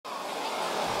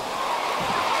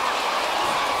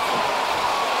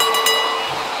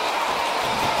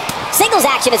singles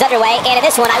action is underway, and in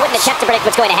this one, I wouldn't attempt to predict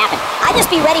what's going to happen. I'd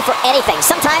just be ready for anything.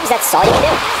 Sometimes that's all you can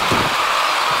do.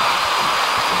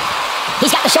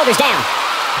 He's got the shoulders down.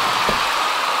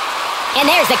 And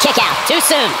there's the kick out. Too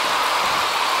soon.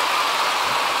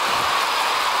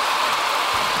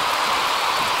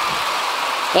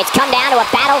 It's come down to a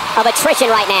battle of attrition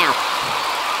right now.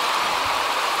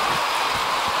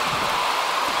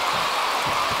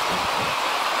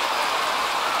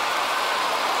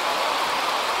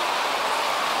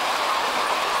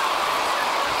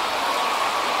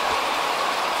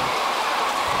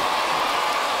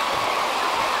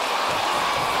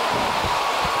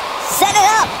 Set it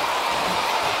up.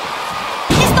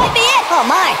 This might be it. Oh,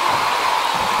 my.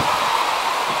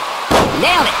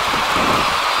 Nailed it.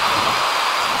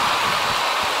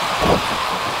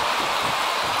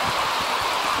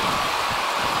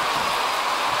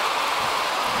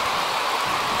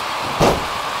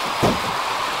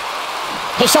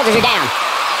 His shoulders are down.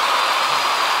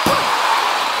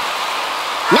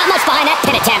 Not much behind that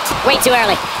pin attempt. Way too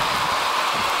early.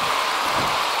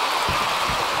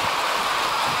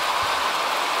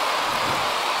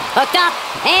 Hooked up,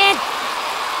 and...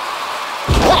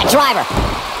 what a driver.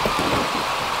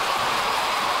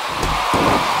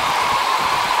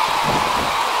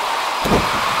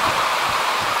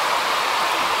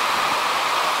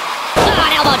 Oh,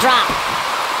 an elbow drop.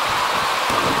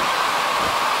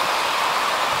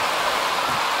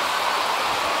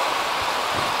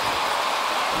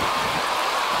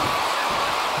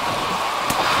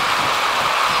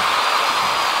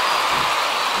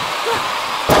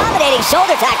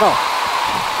 Shoulder tackle.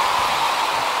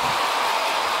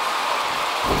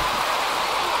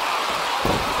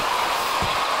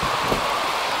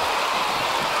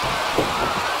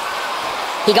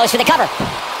 He goes for the cover.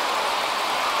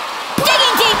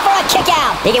 Digging deep for a kick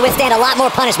out. He can withstand a lot more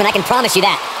punishment, I can promise you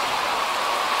that.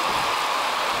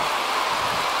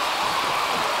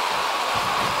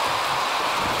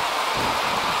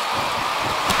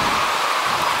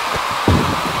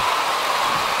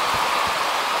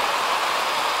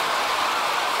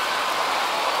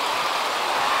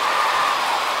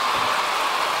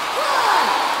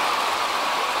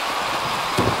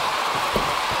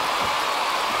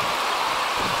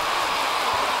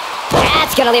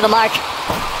 That's gonna leave a mark.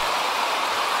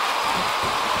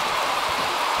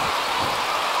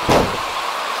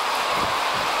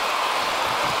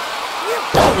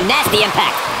 Oh, nasty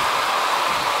impact.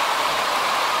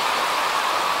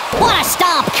 What a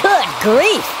stomp. Good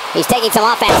grief. He's taking some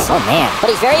offense. Oh, man. But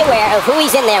he's very aware of who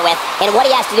he's in there with and what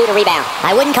he has to do to rebound.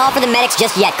 I wouldn't call for the medics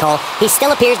just yet, Cole. He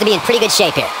still appears to be in pretty good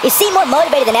shape here. He seemed more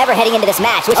motivated than ever heading into this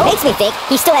match, which makes me think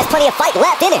he still has plenty of fight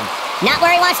left in him. Not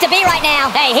where he wants to be right now.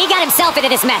 Hey, he got himself into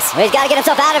this mess. Well, he's got to get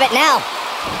himself out of it now.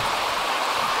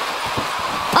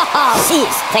 Oh, jeez.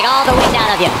 Take all the wind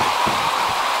out of you.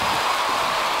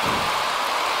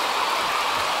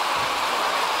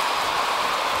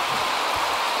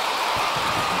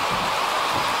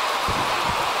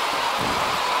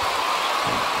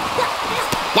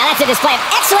 Now that's a display of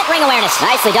excellent ring awareness.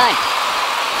 Nicely done.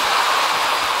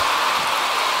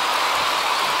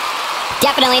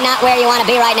 Definitely not where you want to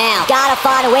be right now. Gotta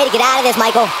find a way to get out of this,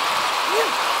 Michael.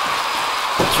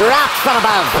 Dropped from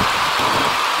above.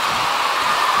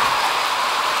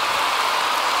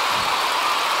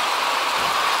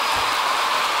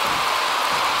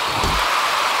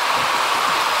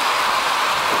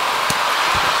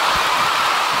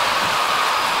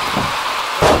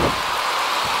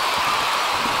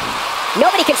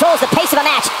 Nobody controls the pace of a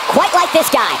match quite like this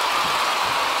guy.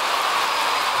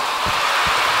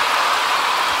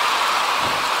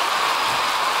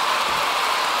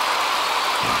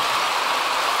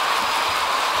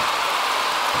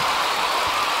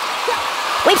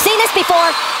 We've seen this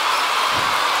before.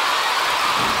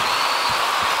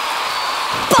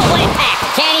 Boom, what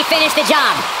impact. Can he finish the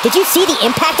job? Did you see the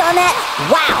impact on that?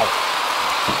 Wow.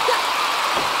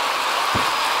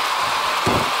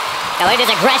 Oh, look at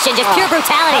his aggression, just pure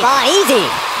brutality. Come on, easy.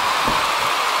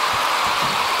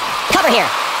 Cover here.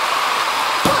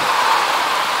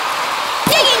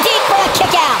 Digging deep for a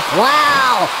kick out.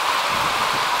 Wow.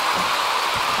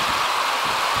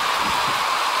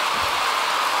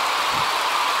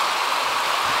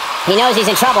 He knows he's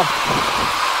in trouble.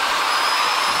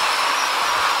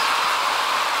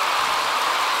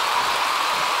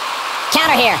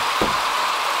 Counter here.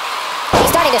 He's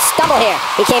starting to stumble here.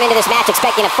 He came into this match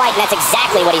expecting a fight, and that's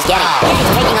exactly what he's getting.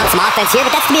 He's taking on some offense here,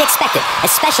 but that's to be expected,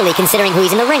 especially considering who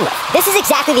he's in the ring with. This is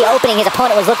exactly the opening his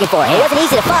opponent was looking for. It wasn't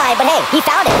easy to find, but hey, he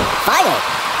found it. Finally.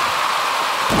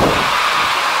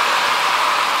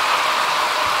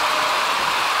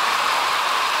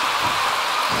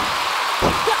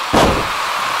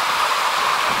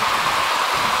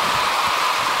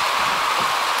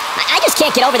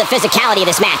 get over the physicality of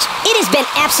this match. It has been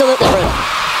absolutely brutal.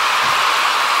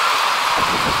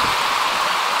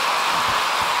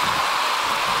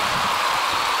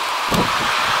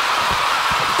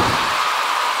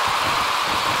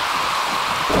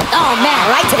 Oh, man,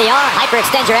 right to the arm.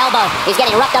 Hyperextend your elbow. He's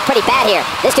getting roughed up pretty bad here.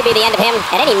 This could be the end of him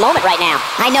at any moment right now.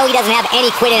 I know he doesn't have any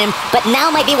quit in him, but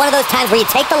now might be one of those times where you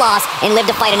take the loss and live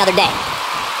to fight another day.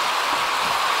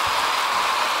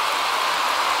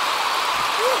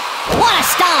 What a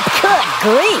stomp! Good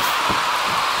grief!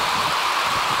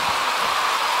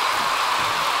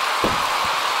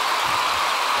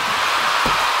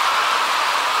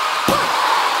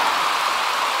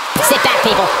 Sit back,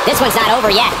 people. This one's not over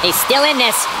yet. He's still in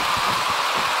this.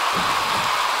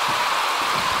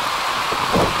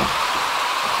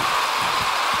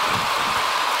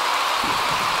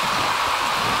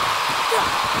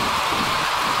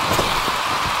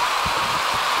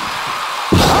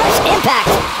 Harsh impact.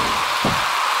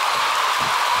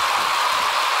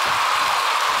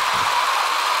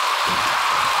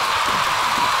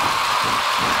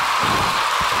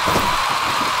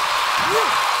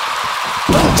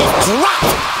 Just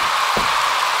dropped.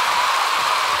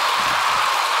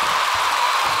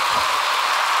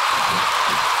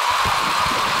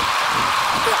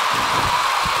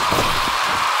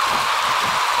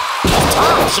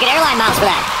 Oh, she got airline miles for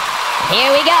that.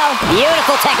 Here we go.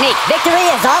 Beautiful technique. Victory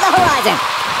is on the horizon.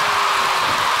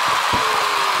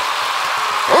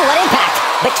 Oh, what impact.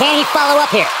 But can he follow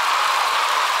up here?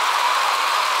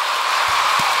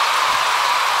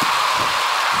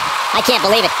 I can't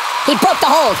believe it. He broke the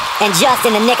hold, and just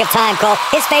in the nick of time, Cole.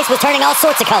 His face was turning all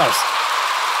sorts of colors.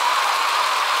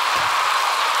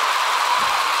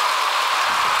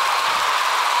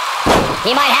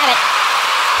 He might have it.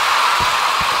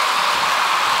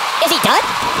 Is he done?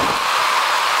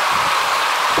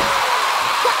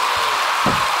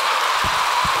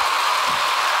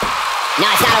 No,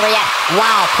 it's not over yet.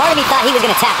 Wow, part of me thought he was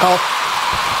going to tap, Cole.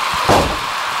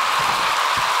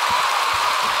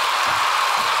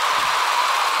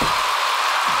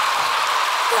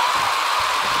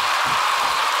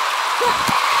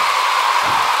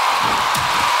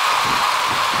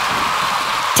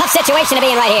 Situation to be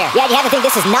in right here. Yeah, you have to think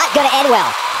this is not going to end well.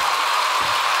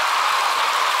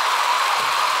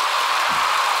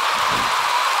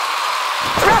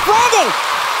 Rough landing.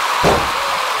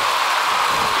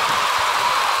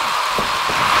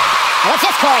 What's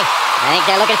this, Corey? I think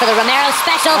they're looking for the Romero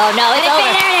special. Oh, no, it's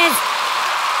over. There it is.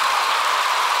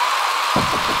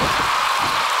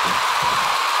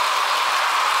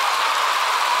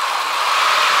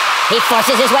 He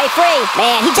forces his way free.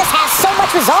 Man, he just has so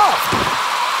much resolve.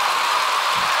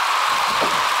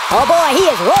 Oh boy, he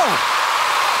is rolling.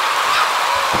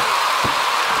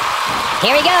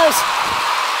 Here he goes.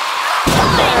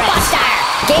 Buster.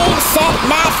 Game, set,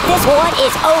 match. This one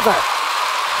is over.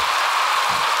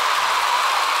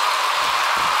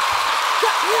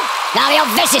 Now the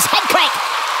old vicious head crank.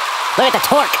 Look at the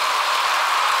torque.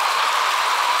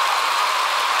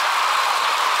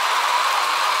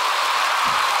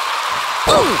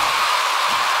 Ooh.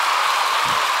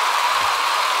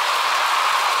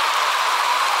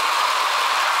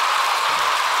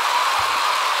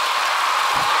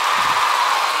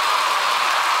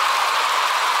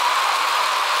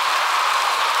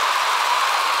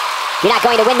 You're not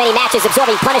going to win many matches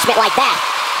absorbing punishment like that.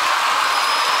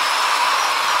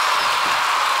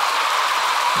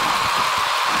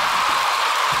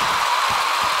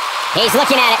 He's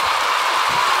looking at it.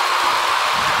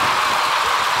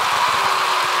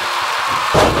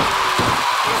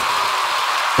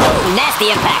 Ooh,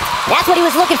 nasty impact. That's what he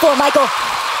was looking for, Michael.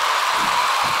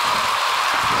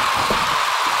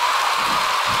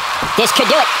 This could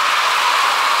do it.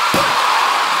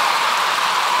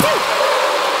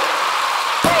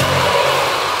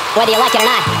 Whether you like it or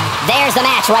not, there's the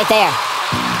match right there.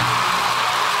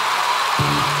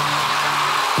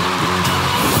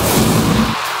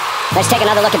 Let's take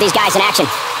another look at these guys in action.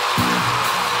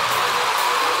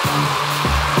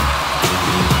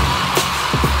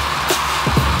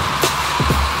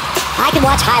 I can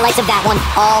watch highlights of that one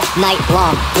all night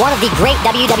long. One of the great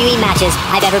WWE matches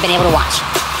I've ever been able to watch.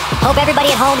 Hope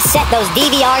everybody at home set those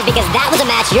DVRs because that was a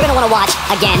match you're going to want to watch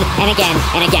again and again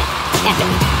and again. Epic.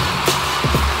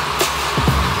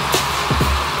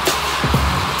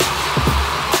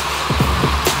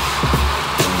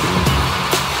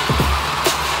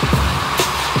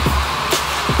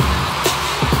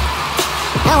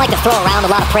 I don't like to throw around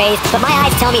a lot of praise, but my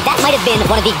eyes tell me that might have been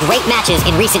one of the great matches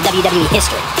in recent WWE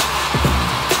history.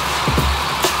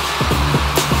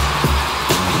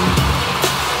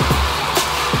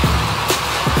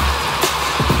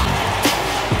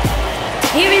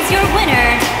 your winner,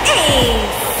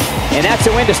 Ace. And that's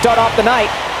a win to start off the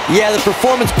night. Yeah, the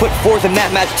performance put forth in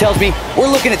that match tells me we're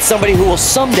looking at somebody who will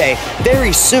someday,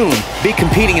 very soon, be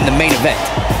competing in the main event.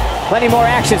 Plenty more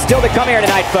action still to come here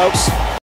tonight, folks.